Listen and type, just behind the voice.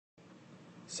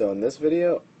So in this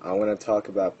video, I want to talk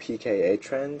about pKa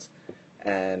trends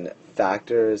and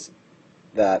factors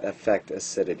that affect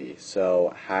acidity.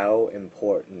 So how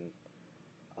important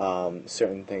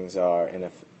certain things are in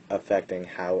affecting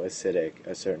how acidic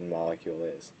a certain molecule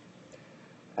is.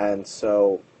 And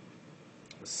so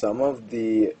some of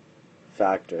the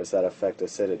factors that affect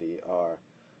acidity are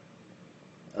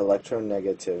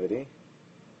electronegativity,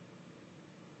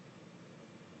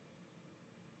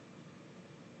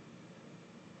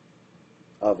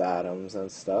 of atoms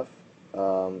and stuff,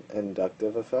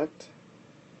 inductive effect,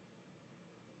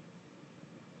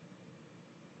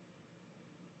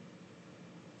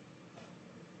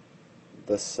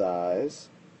 the size,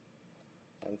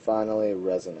 and finally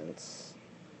resonance.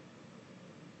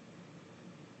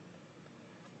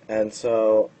 And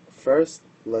so first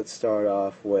let's start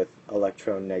off with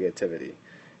electronegativity.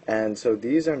 And so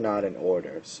these are not in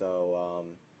order,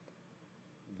 so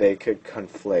they could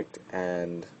conflict,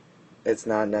 and it's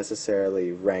not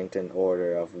necessarily ranked in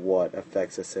order of what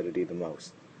affects acidity the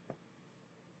most.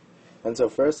 And so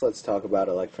first let's talk about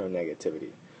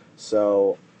electronegativity.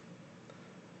 So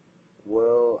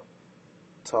we'll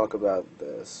talk about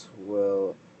this.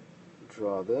 We'll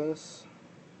draw this.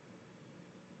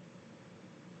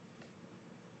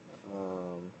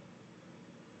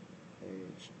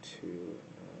 H2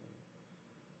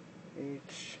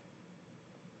 H,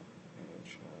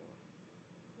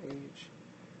 HO, H,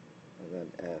 and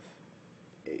then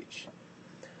FH.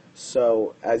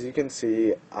 So as you can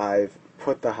see, I've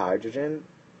put the hydrogen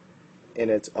in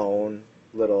its own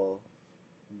little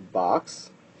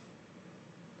box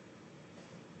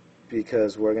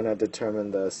because we're going to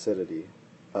determine the acidity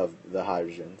of the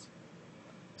hydrogens.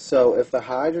 So if the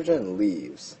hydrogen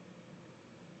leaves,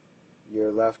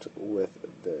 you're left with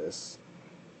this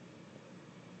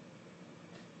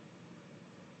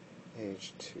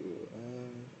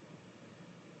H2N,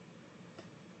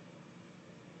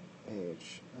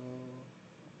 HO,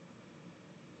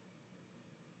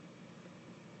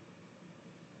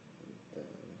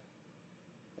 then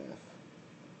F.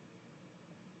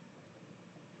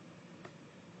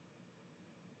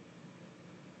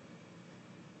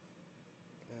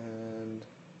 And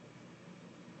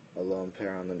a lone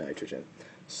pair on the nitrogen.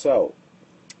 So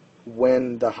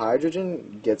when the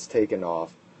hydrogen gets taken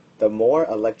off, the more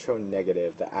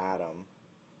electronegative the atom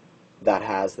that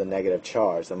has the negative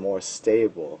charge, the more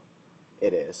stable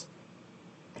it is.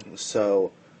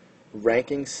 So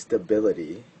ranking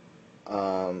stability,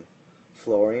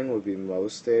 fluorine would be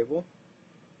most stable,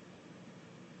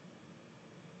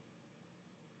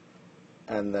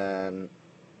 and then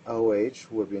OH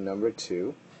would be number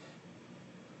 2,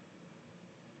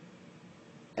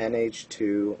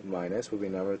 NH2 minus would be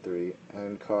number 3,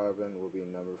 and carbon will be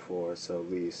number 4, so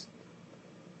least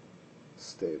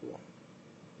stable.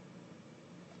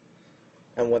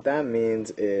 And what that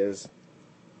means is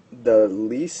the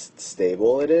least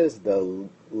stable it is, the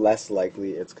less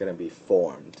likely it's going to be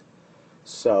formed.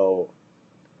 So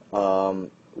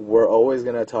we're always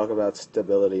going to talk about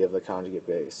stability of the conjugate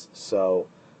base. So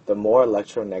the more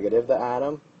electronegative the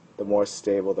atom, the more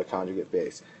stable the conjugate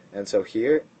base. And so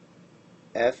here,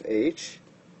 FH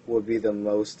would be the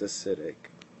most acidic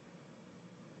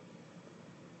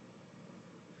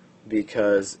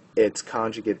because its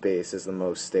conjugate base is the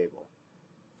most stable.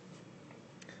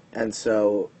 And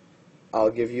so I'll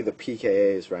give you the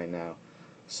pKa's right now.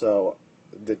 So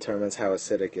determines how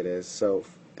acidic it is. So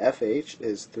FH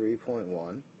is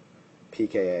 3.1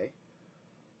 pKa.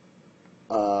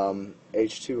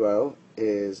 H2O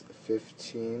is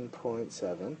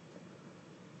 15.7.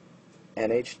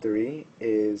 NH3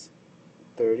 is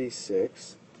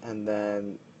 36, and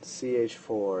then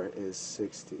CH4 is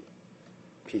 60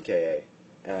 pKa,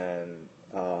 and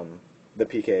the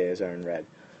pKa's are in red.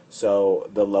 So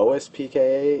the lowest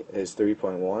pKa is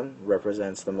 3.1,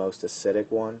 represents the most acidic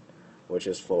one, which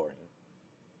is fluorine.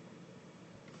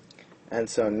 And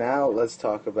so now let's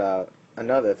talk about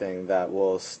another thing that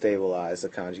will stabilize the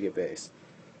conjugate base.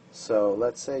 So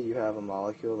let's say you have a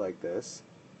molecule like this,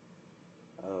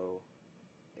 OH,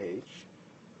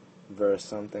 versus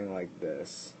something like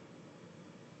this,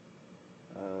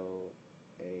 OH,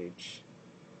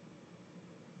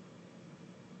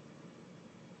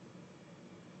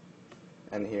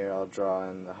 and here I'll draw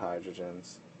in the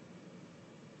hydrogens.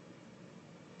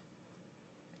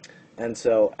 And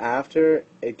so after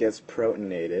it gets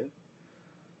protonated,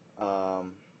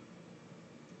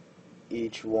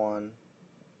 each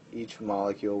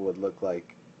molecule would look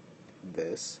like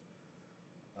this.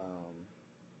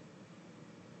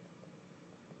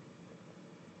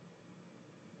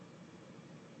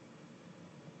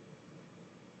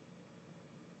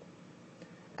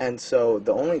 And so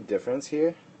the only difference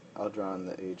here, I'll draw in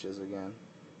the H's again,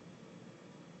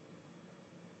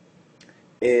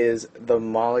 is the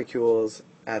molecules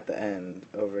at the end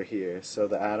over here. So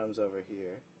the atoms over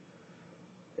here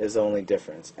is the only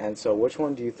difference. And so which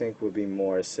one do you think would be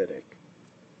more acidic?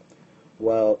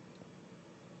 Well,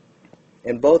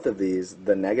 in both of these,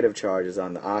 the negative charge is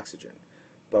on the oxygen.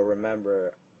 But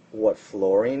remember what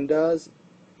fluorine does?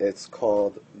 This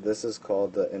is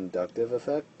called the inductive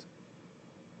effect.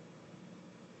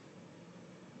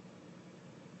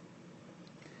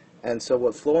 And so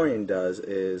what fluorine does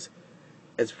is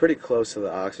it's pretty close to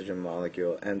the oxygen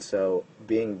molecule, and so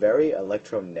being very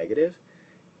electronegative,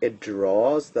 it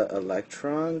draws the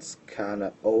electrons kind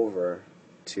of over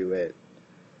to it.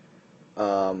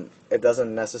 It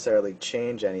doesn't necessarily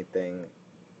change anything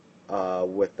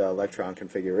with the electron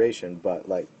configuration, but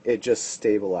like it just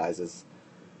stabilizes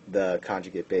the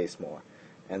conjugate base more.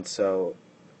 And so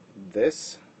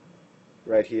this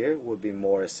right here would be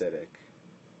more acidic.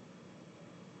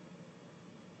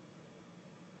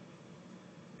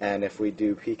 And if we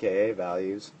do pKa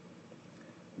values,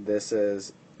 this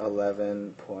is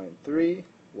 11.3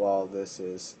 while this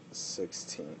is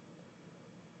 16.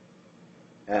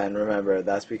 And remember,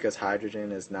 that's because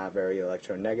hydrogen is not very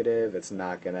electronegative. It's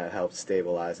not going to help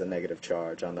stabilize the negative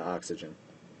charge on the oxygen.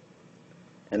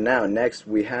 And now next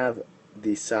we have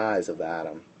the size of the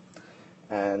atom.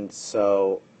 And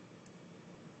so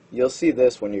you'll see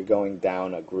this when you're going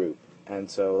down a group.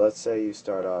 And so let's say you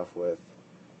start off with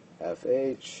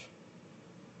FH,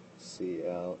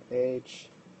 CLH,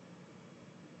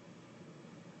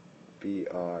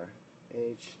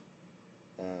 BRH,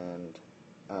 and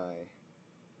IH.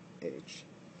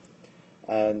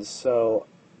 And so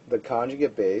the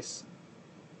conjugate base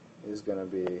is going to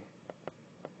be,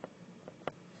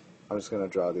 I'm just going to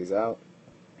draw these out.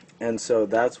 And so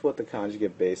that's what the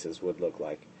conjugate bases would look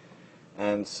like.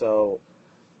 And so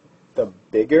the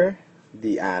bigger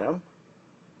the atom,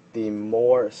 the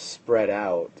more spread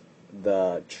out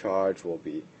the charge will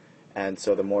be, and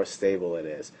so the more stable it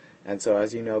is. And so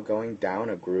as you know, going down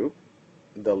a group,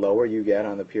 the lower you get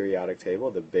on the periodic table,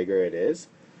 the bigger it is,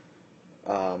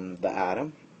 the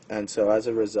atom. And so as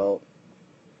a result,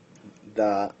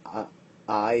 the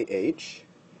IH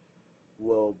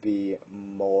will be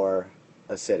more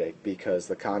acidic because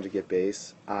the conjugate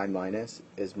base, I minus,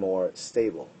 is more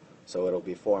stable, so it'll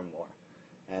be formed more.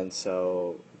 And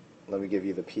so let me give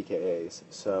you the pKa's.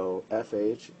 So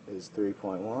FH is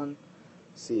 3.1,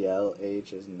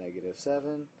 CLH is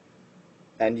 -7,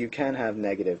 and you can have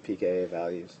negative pKa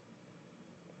values.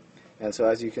 And so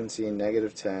as you can see,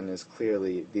 -10 is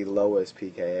clearly the lowest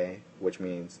pKa, which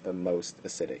means the most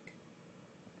acidic.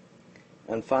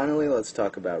 And finally, let's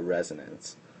talk about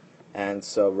resonance. And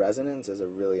so resonance is a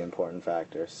really important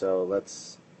factor. So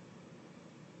let's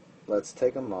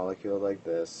take a molecule like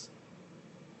this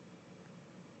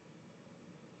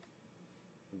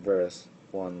versus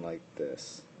one like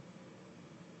this.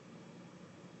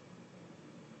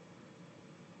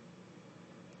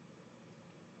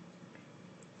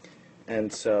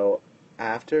 And so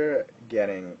after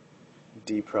getting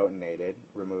deprotonated,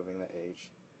 removing the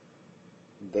H,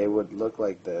 they would look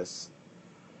like this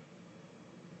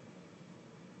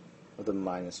with a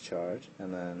minus charge,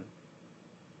 and then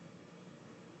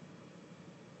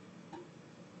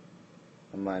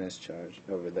a minus charge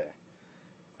over there.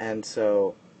 And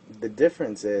so the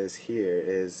difference is here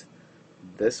is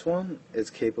this one is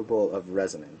capable of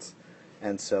resonance,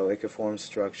 and so it could form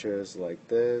structures like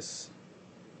this,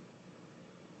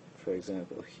 for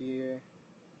example here.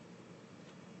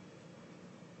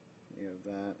 You have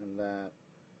that,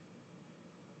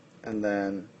 and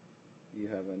then you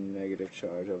have a negative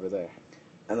charge over there.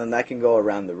 And then that can go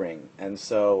around the ring. And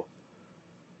so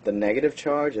the negative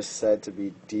charge is said to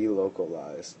be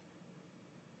delocalized,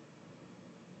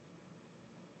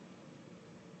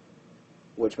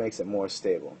 which makes it more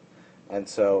stable. And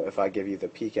so if I give you the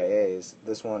pKa's,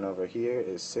 this one over here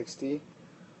is 60,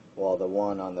 while the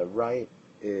one on the right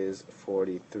is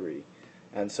 43.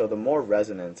 And so the more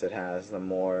resonance it has, the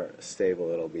more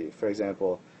stable it'll be. For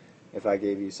example, if I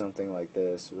gave you something like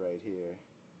this right here,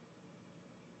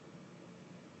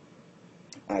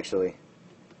 actually,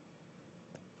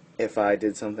 if I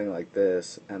did something like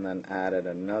this and then added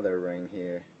another ring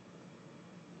here,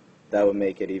 that would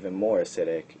make it even more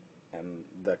acidic, and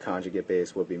the conjugate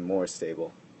base would be more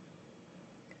stable.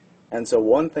 And so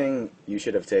one thing you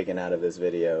should have taken out of this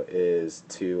video is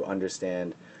to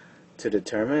understand, to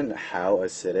determine how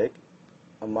acidic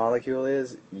a molecule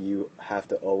is, you have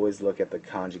to always look at the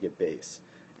conjugate base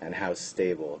and how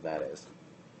stable that is.